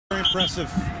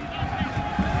impressive.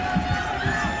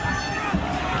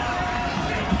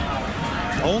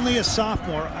 Only a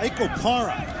sophomore, Ike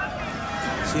Opara,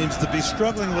 seems to be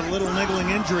struggling with a little niggling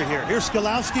injury here. Here's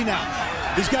Skalowski now.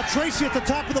 He's got Tracy at the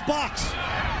top of the box.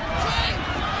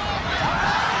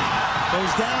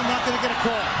 Goes down, not going to get a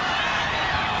call.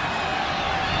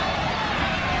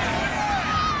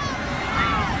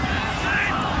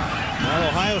 Well,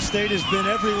 Ohio State has been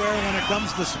everywhere when it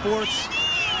comes to sports.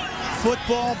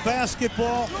 Football,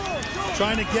 basketball,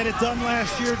 trying to get it done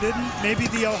last year, didn't. Maybe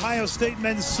the Ohio State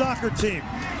men's soccer team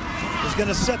is going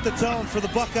to set the tone for the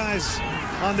Buckeyes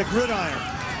on the gridiron.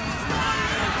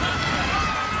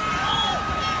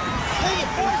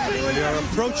 We are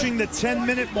approaching the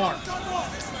 10-minute mark.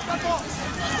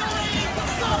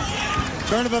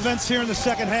 Turn of events here in the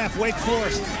second half. Wake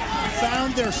Forest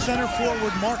found their center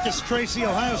forward, Marcus Tracy.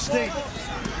 Ohio State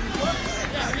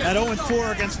at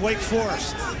 0-4 against Wake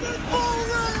Forest.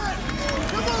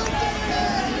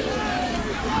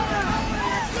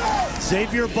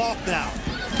 Xavier Balk now.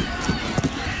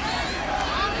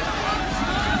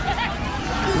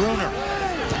 Bruner.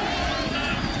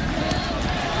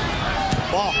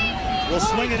 Balk will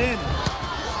swing it in.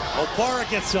 Opara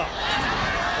gets up.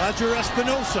 Roger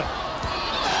Espinosa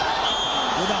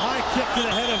with a high kick to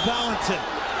the head of Valentin.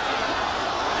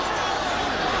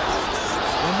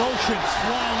 Emotions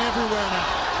flying everywhere now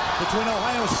between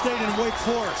Ohio State and Wake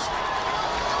Forest.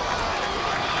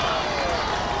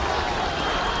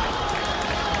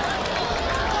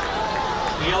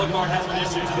 The yellow card has been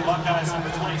issued to the Buckeyes, number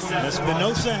 27.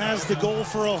 Espinosa has the goal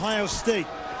for Ohio State.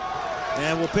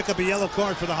 And we'll pick up a yellow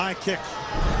card for the high kick.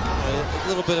 A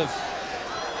little bit of...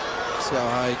 See how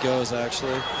high he goes,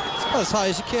 actually. It's about as high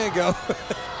as you can go.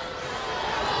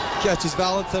 Catches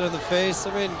Valentin in the face.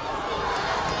 I mean...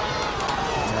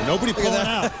 Nobody pulling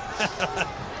out.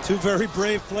 Two very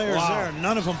brave players there.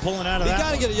 None of them pulling out of that. You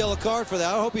got to get a yellow card for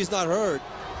that. I hope he's not hurt.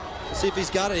 Let's see if he's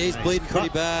got it. He's bleeding pretty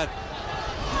bad.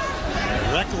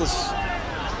 Reckless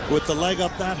with the leg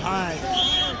up that high.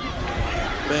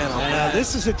 Man, and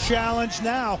this is a challenge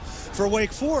now for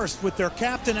Wake Forest with their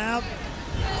captain out,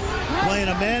 playing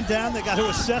a man down. They got to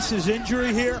assess his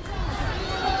injury here.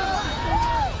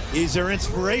 He's their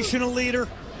inspirational leader.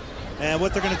 And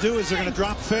what they're going to do is they're going to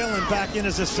drop Phelan back in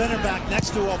as a center back next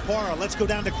to Opara. Let's go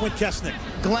down to Quint Kesnick.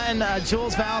 Glenn,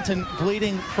 Jules Valentin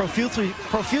bleeding profusely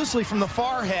from the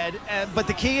forehead, but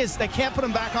the key is they can't put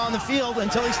him back on the field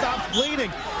until he stops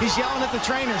bleeding. He's yelling at the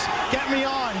trainers, get me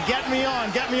on, get me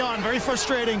on, get me on. Very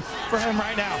frustrating for him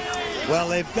right now. Well,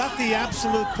 they've got the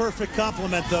absolute perfect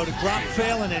complement, though, to drop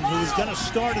Phelan in, who's going to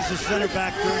start as a center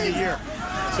back during the year.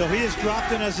 So he is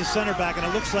dropped in as a center back, and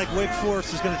it looks like Wake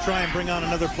Forest is going to try and bring on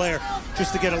another player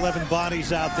just to get 11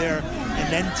 bodies out there,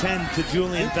 and then 10 to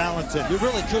Julian Valentin. You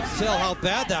really couldn't tell how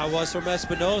bad that was from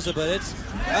Espinosa, but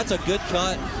that's a good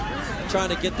cut.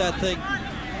 Trying to get that thing.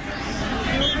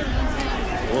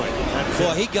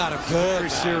 Boy, he got him good. Very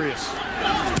serious.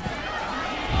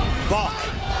 Balk.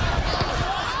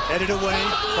 Headed away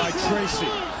by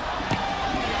Tracy.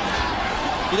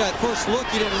 You know, at first look,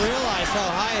 you didn't realize how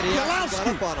high it is. Got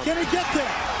up on him. Can he get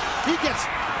there? He gets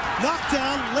knocked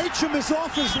down. Lachum is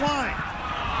off his line.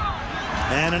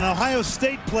 And an Ohio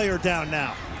State player down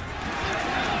now.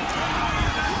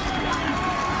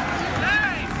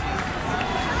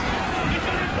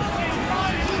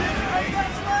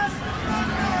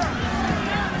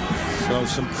 So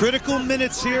some critical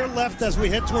minutes here left as we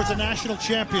head towards a national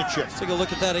championship. Let's take a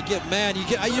look at that again, man. You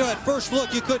know, at first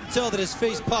look, you couldn't tell that his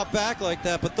face popped back like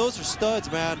that, but those are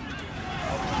studs, man.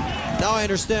 Now I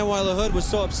understand why LaHood was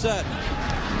so upset.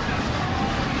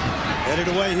 Headed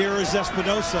away here is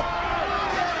Espinosa.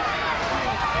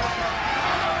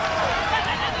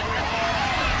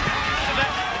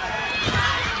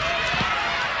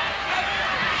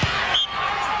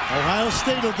 Ohio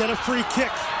State will get a free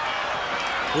kick.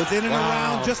 Within and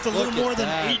around, just a little more than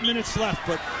 8 minutes left,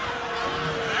 but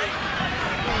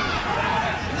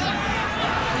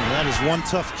that is one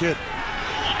tough kid.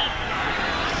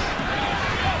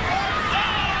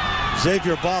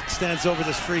 Xavier Balk stands over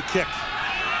this free kick.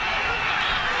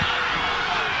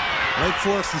 Wake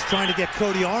Forest is trying to get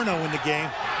Cody Arno in the game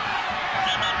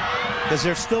because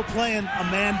they're still playing a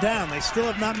man down. They still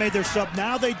have not made their sub.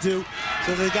 Now they do.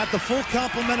 So they got the full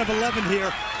complement of 11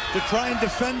 here to try and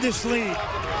defend this lead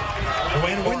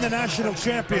and win the national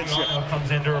championship. Comes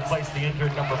in to replace the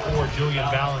injured number 4, Julian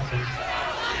Valentin.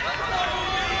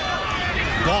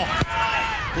 Ball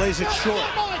plays it short.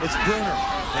 It's Bruner,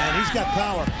 and he's got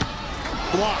power.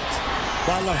 Blocked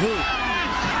by LaHood.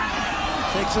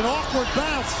 Takes an awkward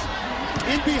bounce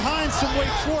in behind some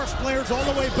Wake Forest players all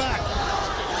the way back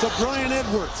to Brian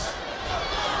Edwards.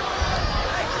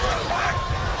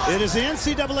 It is the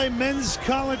NCAA Men's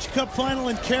College Cup Final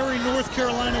in Cary, North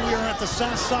Carolina. We are at the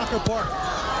SAS Soccer Park.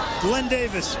 Glenn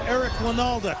Davis, Eric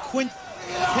Winalda, Quint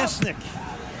Kesnick.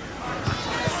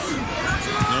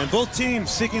 And both teams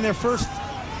seeking their first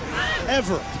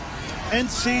ever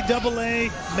NCAA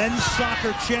Men's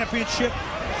Soccer Championship.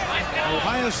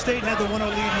 Ohio State had the 1-0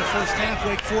 lead in the first half.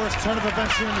 Wake Forest, turn of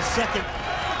events here in the second,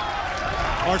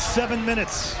 are 7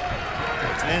 minutes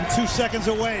and 2 seconds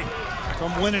away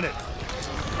from winning it.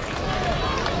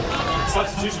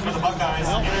 Substitution for the Buckeyes.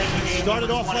 Well,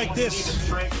 started off like this.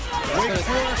 Wake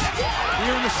Forest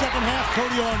here in the second half.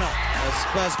 Cody Arno.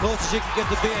 As close as you can get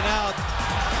to being out.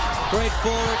 Great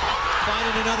forward,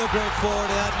 finding another great forward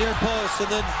at that near post,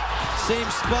 and then same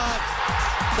spot.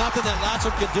 Nothing that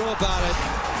Nat'l can do about it.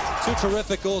 2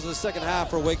 terrific goals in the second half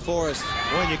for Wake Forest.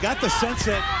 Well, you got the sense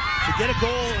that to get a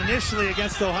goal initially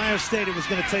against Ohio State, it was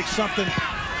going to take something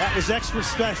that was extra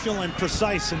special and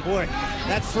precise. And boy,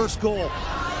 that first goal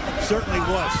certainly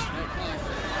was.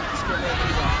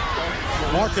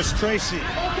 Marcus Tracy,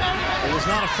 who was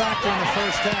not a factor in the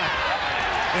first half,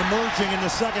 emerging in the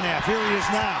second half. Here he is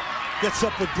now. Gets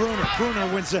up with Bruner. Bruner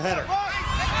wins the header.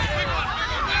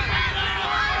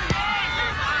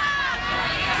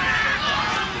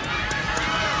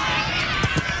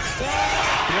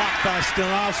 Blocked by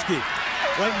Stilowski,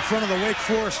 right in front of the Wake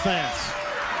Forest fans.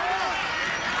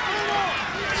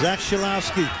 Zach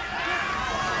Stilowski.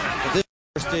 This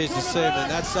stays the same, and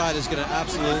that side is going to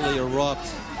absolutely erupt.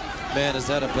 Man, is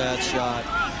that a bad shot.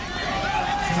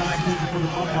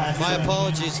 My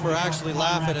apologies for actually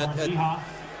laughing at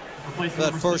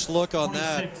that first look on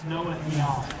that.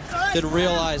 Didn't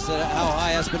realize that how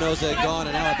high Espinoza had gone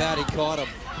and how bad he caught him.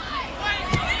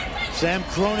 Sam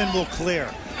Cronin will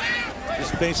clear.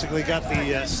 Just basically got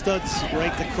the studs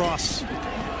right across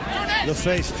the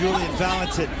face. Julian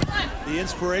Valentin, the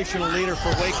inspirational leader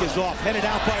for Wake, is off. Headed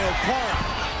out by O'Para.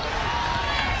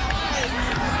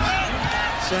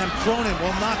 Sam Cronin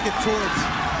will knock it towards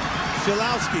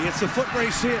Stilowski. It's a foot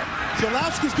race here.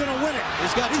 Stilowski's going to win it.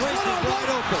 He's got Tracy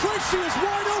wide open. Tracy is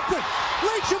wide open.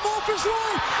 Lays him off his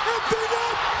line. Empty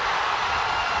net.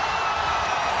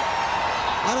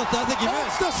 I think he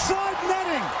missed. The side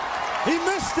netting. He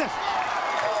missed it.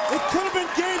 It could have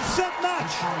been game, set,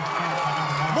 match.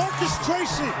 Marcus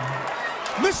Tracy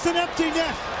missed an empty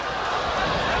net.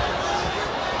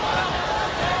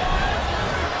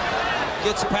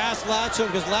 Gets past Latcham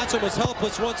because Latcham was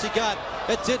helpless once he got.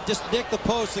 It did just nick the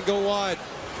post and go wide.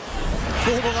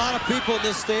 Fooled a lot of people in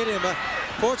this stadium.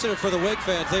 Fortunate for the Wake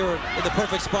fans, they were in the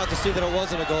perfect spot to see that it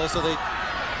wasn't a goal, so they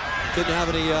didn't have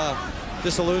any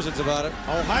disillusions about it.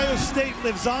 Ohio State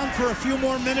lives on for a few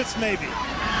more minutes, maybe.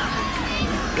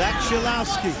 Zach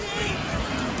Stilowski.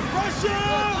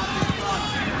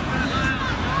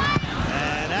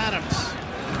 And Adams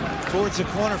towards the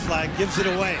corner flag, gives it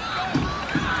away.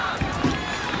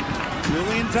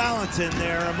 Julian Valentin,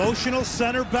 their emotional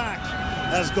center back,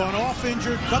 has gone off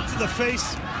injured, cut to the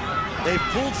face. They've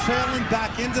pulled Phelan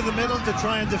back into the middle to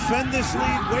try and defend this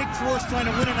lead. Wake Forest trying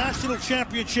to win a national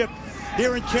championship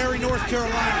here in Cary, North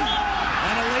Carolina.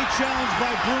 And a late challenge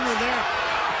by Bruner there.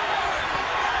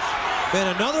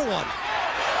 Man, another one.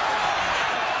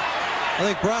 I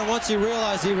think Brown, once he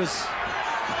realized he was...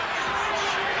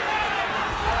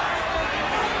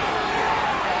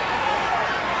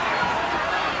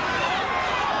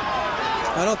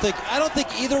 I don't think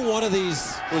either one of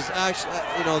these was actually,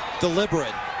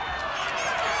 deliberate.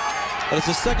 But it's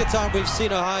the second time we've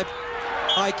seen a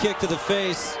high kick to the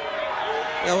face.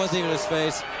 That wasn't even his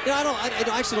face. I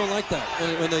actually don't like that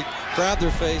when they grab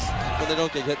their face when they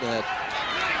don't get hit in the head.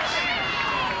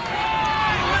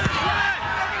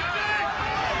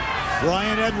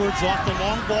 Brian Edwards off the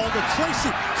long ball to Tracy.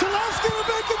 Stilowski will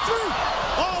make it through.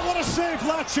 Oh, what a save,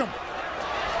 Latcham,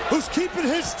 who's keeping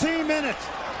his team in it.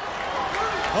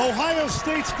 Ohio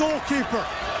State's goalkeeper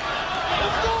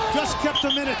just kept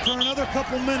him in it for another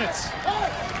couple minutes.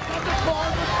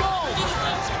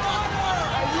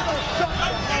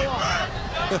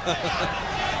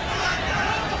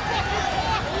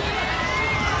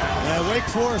 Wake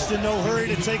Forest in no hurry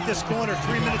to take this corner.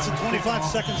 3 minutes and 25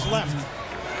 seconds left.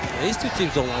 Yeah, these two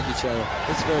teams don't like each other.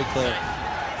 It's very clear.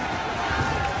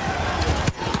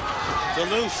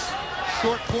 DeLuce,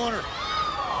 short corner,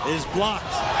 is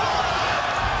blocked.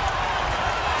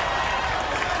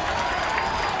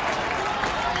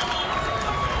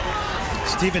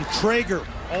 Stephen Traeger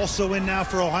also in now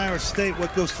for Ohio State.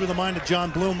 What goes through the mind of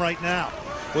John Bloom right now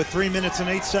with 3 minutes and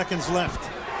 8 seconds left?